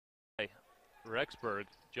Rexburg.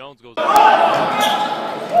 Jones goes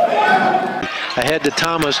ahead to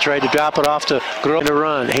Thomas, tried to drop it off to Grootfaam to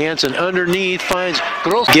run. Hansen underneath finds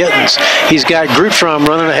Gittens. He's got Grootfaam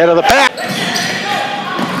running ahead of the pack.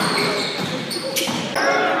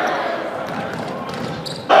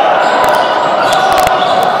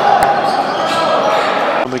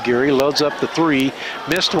 McGeary loads up the three,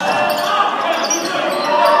 missed one.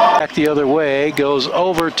 Back the other way, goes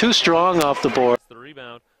over, too strong off the board. the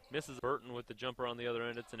rebound, misses Burton with the jumper on the other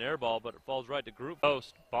end. It's an air ball, but it falls right to Groot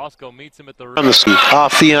post. Bosco meets him at the rim.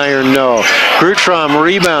 Off the iron, no. Grootfaam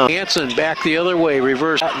rebound. Hansen back the other way,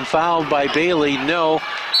 reverse and fouled by Bailey, no.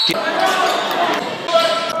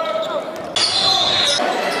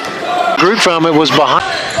 Grootfaam, it was behind.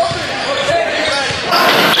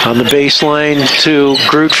 On the baseline to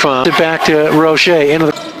Grootfaam. Back to Roche. Into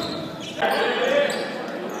the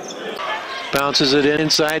bounces it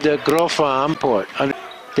inside to Grootfaam. Port. And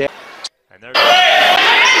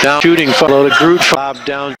down shooting follow to Grootfaam.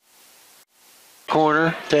 Down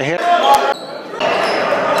corner to hit.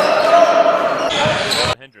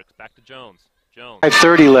 Hendricks back to Jones.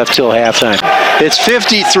 5:30 left till halftime. It's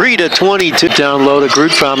 53-22. Down low to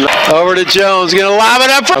Grootfaam. Over to Jones. Gonna lob it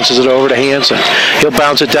up. Bounces it over to Hansen. He'll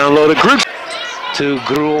bounce it down low to Grootfaam. To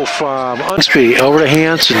Grootfaam. Kingsby over to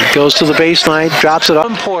Hansen. Goes to the baseline. Drops it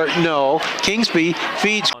on port. No. Kingsby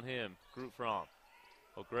feeds on him. Grootfaam.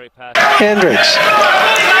 Oh, great pass. Hendricks.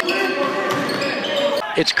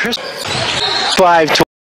 It's Chris. 5-12.